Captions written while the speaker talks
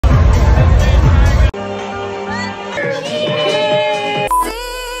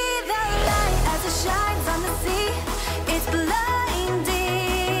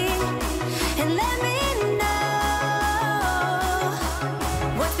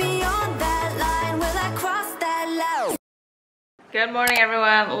Good morning,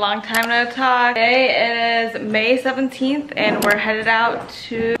 everyone. Long time no talk. Today it is May 17th and we're headed out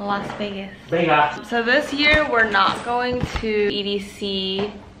to Las Vegas. So this year we're not going to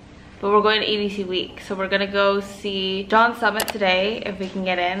EDC, but we're going to EDC week. So we're gonna go see John Summit today if we can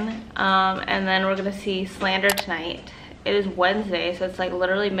get in, and then we're gonna see Slander tonight. It is Wednesday, so it's like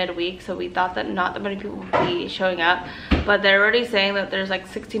literally midweek, so we thought that not that many people would be showing up, but they're already saying that there's like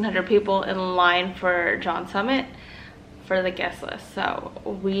 1,600 people in line for John Summit for the guest list. So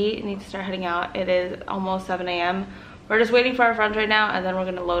we need to start heading out. It is almost 7 a.m. We're just waiting for our friends right now, and then we're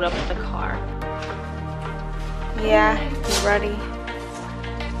gonna load up the car. Yeah, you ready?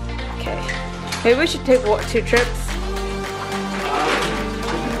 Okay. Maybe we should take 2 trips. We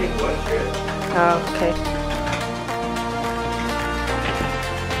can take 1 trip. Oh, okay.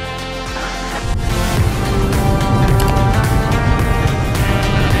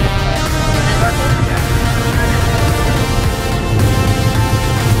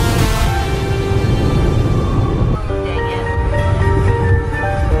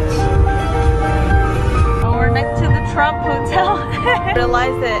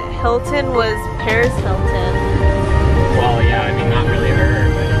 Realized that Hilton was Paris Hilton. Well, yeah, I mean, not really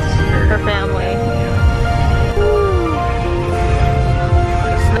her, but it's her family. Yeah.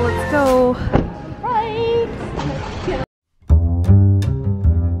 So let's go. Right.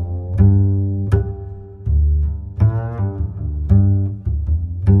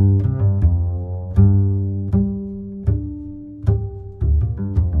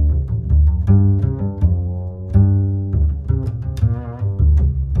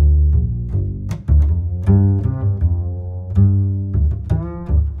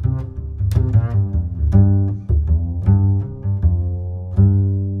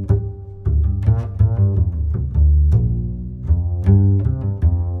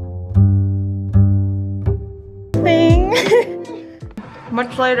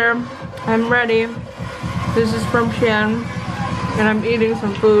 Much later, I'm ready. This is from Shan, and I'm eating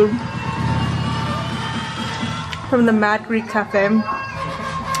some food from the Marquee cafe.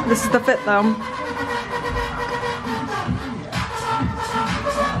 This is the fit though.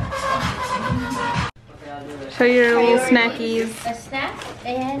 Show your little snackies. A snack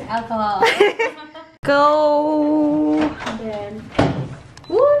and alcohol. Go! And then,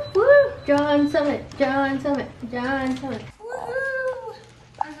 woo woo! John Summit, John Summit, John Summit. Woohoo!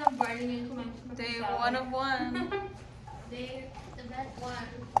 As I'm biting into my Day 1 of 1. Day, the best one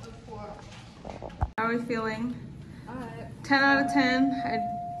before. How are we feeling? 10 out of 10.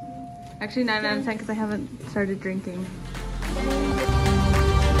 Actually 9 out of 10 because I haven't started drinking.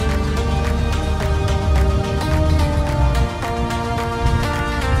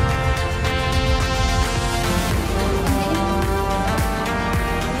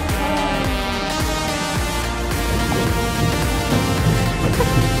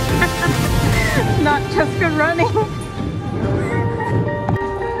 Not just for running.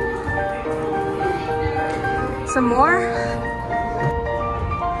 Some more?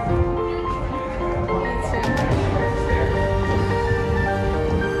 Let's see.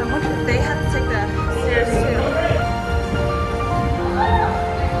 I wonder if they have to take the stairs too.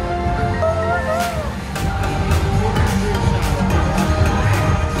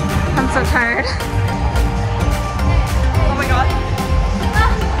 I'm so tired. Oh my god.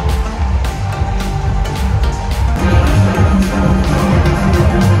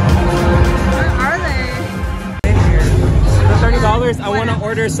 $30. I want to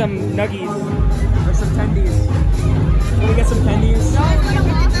order some nuggies or some tendies. Can we get some tendies? No, you can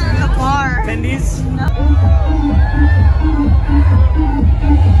get that in the bar. Tendies?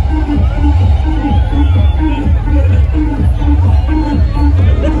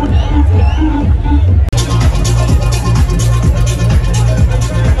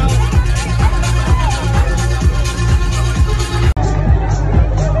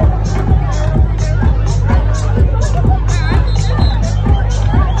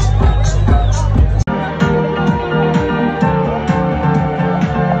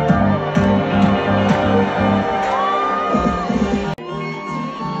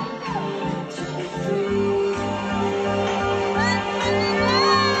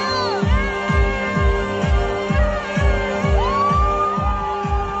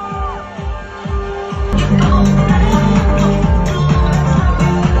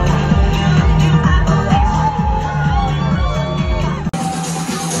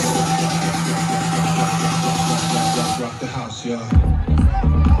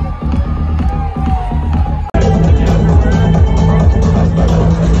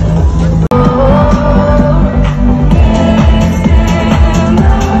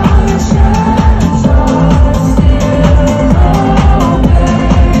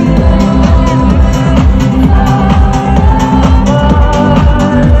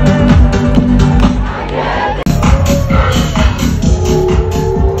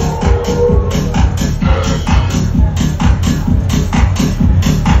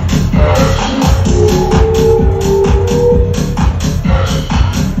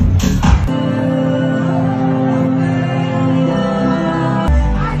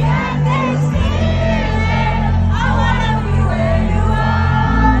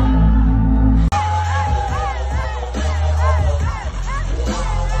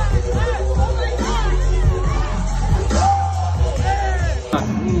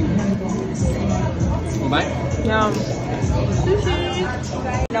 bite? Yum.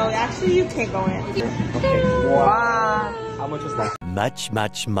 No, actually you can't go in. Okay. Wow. How much was that?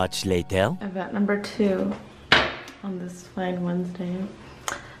 Much later. Event number 2 on this fine Wednesday.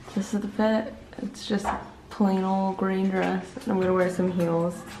 This is the fit. It's just a plain old green dress. I'm gonna wear some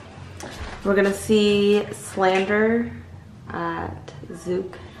heels. We're gonna see Slander at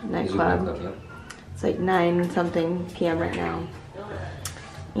Zouk nightclub. It's like 9-something p.m. right now.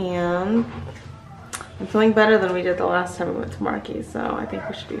 And I'm feeling better than we did the last time we went to Marquee, so I think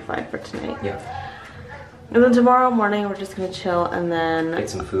we should be fine for tonight. Yeah. And then tomorrow morning we're just gonna chill and then Get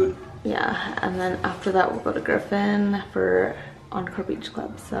some food. yeah, and then after that we'll go to Griffin for Encore Beach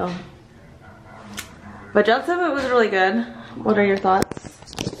Club. So, but John Summit was really good. What are your thoughts?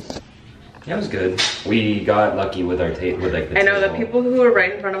 Yeah, it was good. We got lucky with our table. With like the I know table. the people who were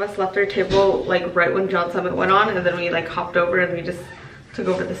right in front of us left their table like right when John Summit went on, and then we like hopped over and we just took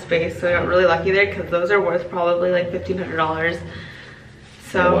over the space. So we got really lucky there because those are worth probably like $1,500.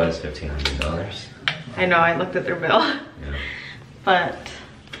 So it was $1,500. I know, I looked at their bill. Yeah. But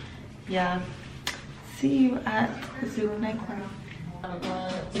yeah, see you at the Zouk nightclub.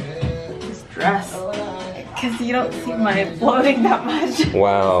 This dress, because you don't see my floating that much.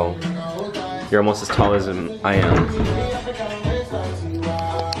 Wow. You're almost as tall as I am.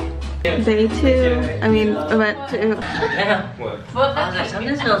 Day 2, I mean event 2. Yeah. What?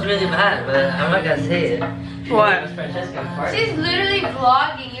 Something smells really bad, but I'm not gonna say it. What? She's literally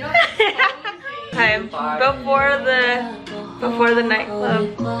vlogging. You don't Hi, before the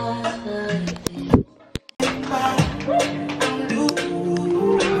nightclub.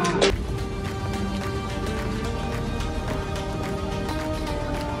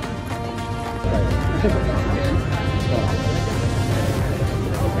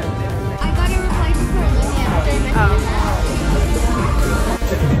 I got a replacement for Olivia.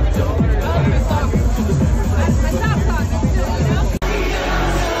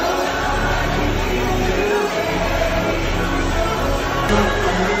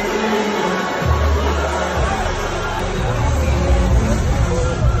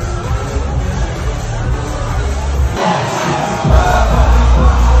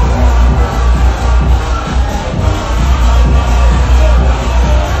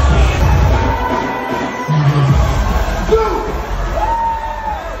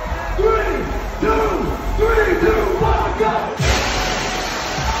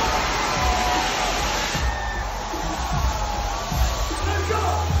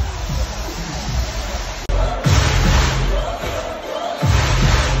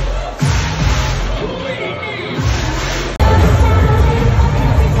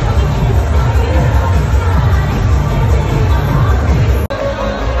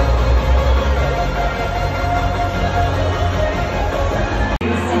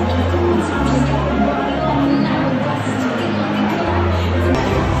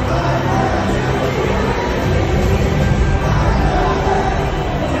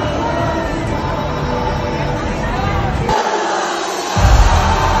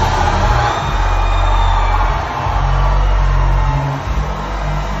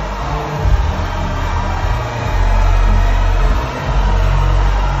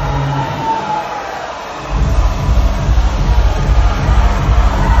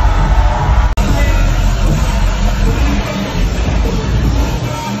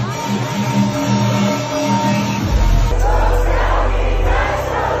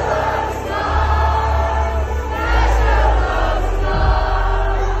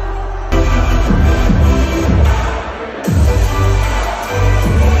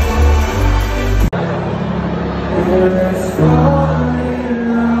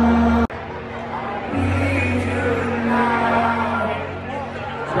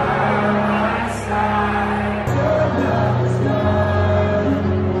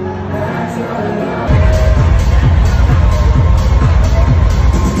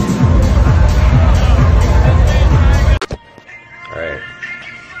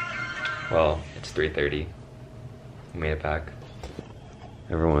 Well, it's 3:30. We made it back.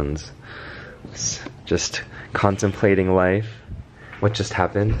 Everyone's just contemplating life. What just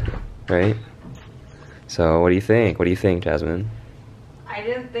happened, right? So what do you think? What do you think, Jasmine? I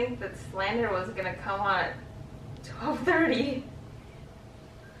didn't think that Slander was gonna come on at 12:30.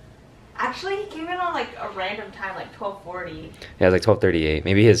 Actually, he came in on like a random time, like 12:40. Yeah, it was like 12:38.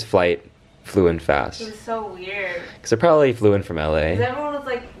 Maybe his flight flew in fast. It was so weird. Because it probably flew in from LA. Because everyone was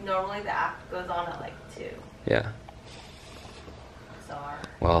like, normally the act goes on at like 2. Yeah. Bizarre.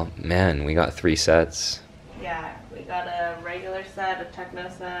 Well, man, we got 3 sets. Yeah, we got a regular set, a techno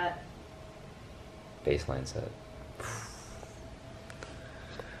set. Baseline set.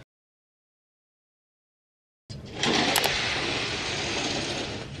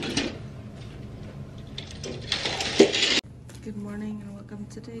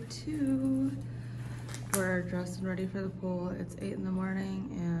 to day 2. We're dressed and ready for the pool. It's 8 in the morning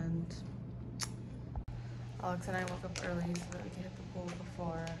and Alex and I woke up early so that we can hit the pool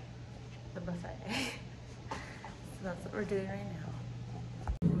before the buffet. So that's what we're doing right now.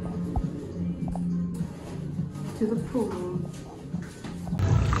 To the pool.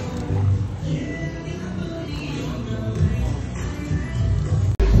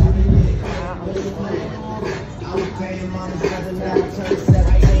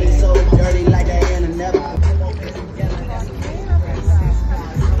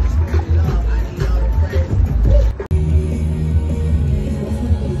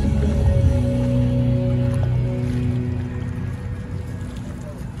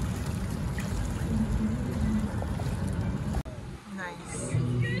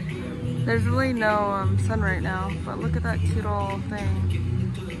 There's really no sun right now, but look at that cute little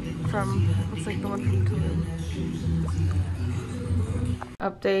thing from, looks like the one from Tulum.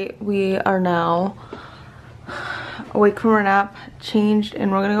 Update, we are now awake from our nap, changed,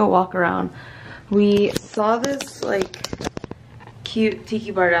 and we're gonna go walk around. We saw this like cute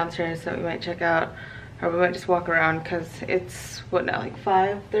tiki bar downstairs that we might check out, or we might just walk around because it's, what now, like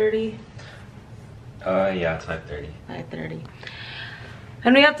 5:30? Yeah, it's 5:30. 5:30.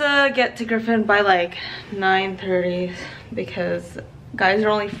 And we have to get to Griffin by like 9:30 because guys are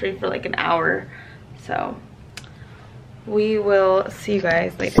only free for like an hour. So we will see you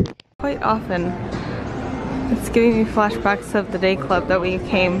guys later. Quite often, it's giving me flashbacks of the day club that we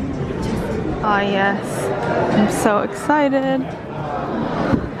came. Ah yes, I'm so excited.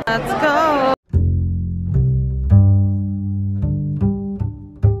 Let's go.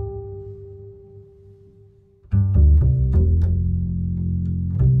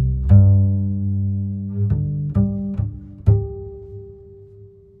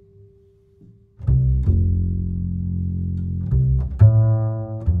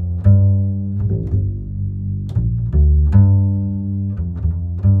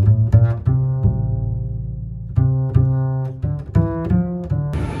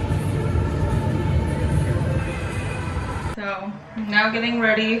 Now getting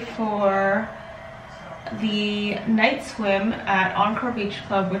ready for the night swim at Encore Beach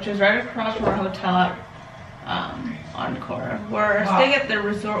Club, which is right across from our hotel at Encore. We're staying at the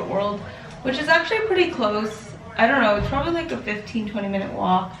Resort World, which is actually pretty close. I don't know, it's probably like a 15-20 minute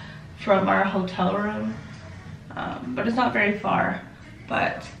walk from our hotel room, but it's not very far.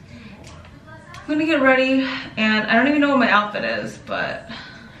 But I'm gonna get ready, and I don't even know what my outfit is, but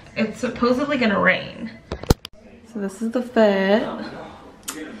it's supposedly gonna rain. So this is the fit.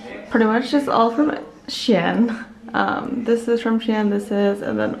 Pretty much just all from Shein. This is from Shein, this is,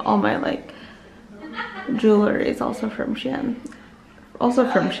 and then all my like jewelry is also from Shein. Also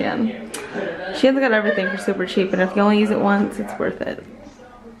from Shein. Shein's got everything for super cheap, and if you only use it once, it's worth it.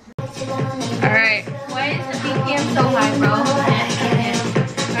 Alright. Why is the BPM so high, bro?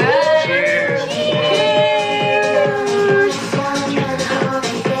 Cheers.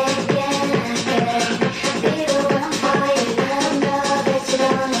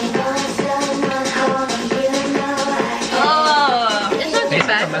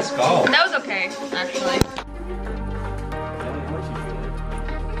 That was okay, actually.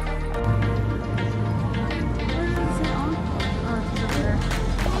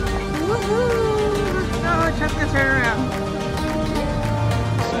 Woohoo! Let's go, check this around.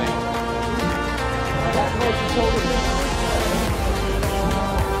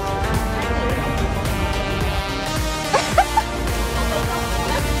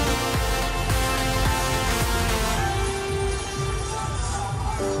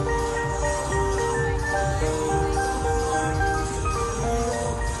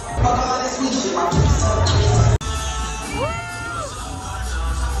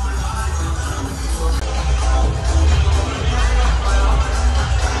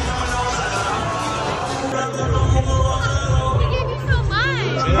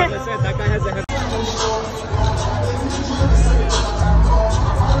 That guy has a head.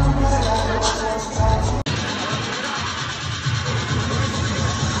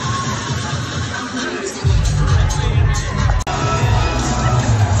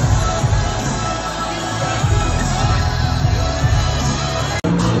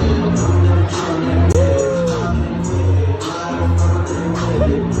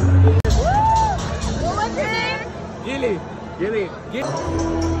 Gilly. Here.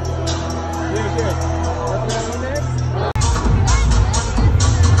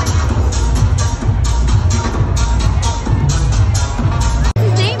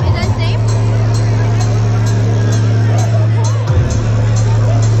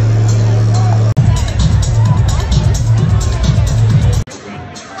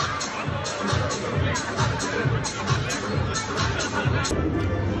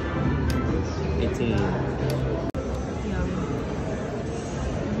 18.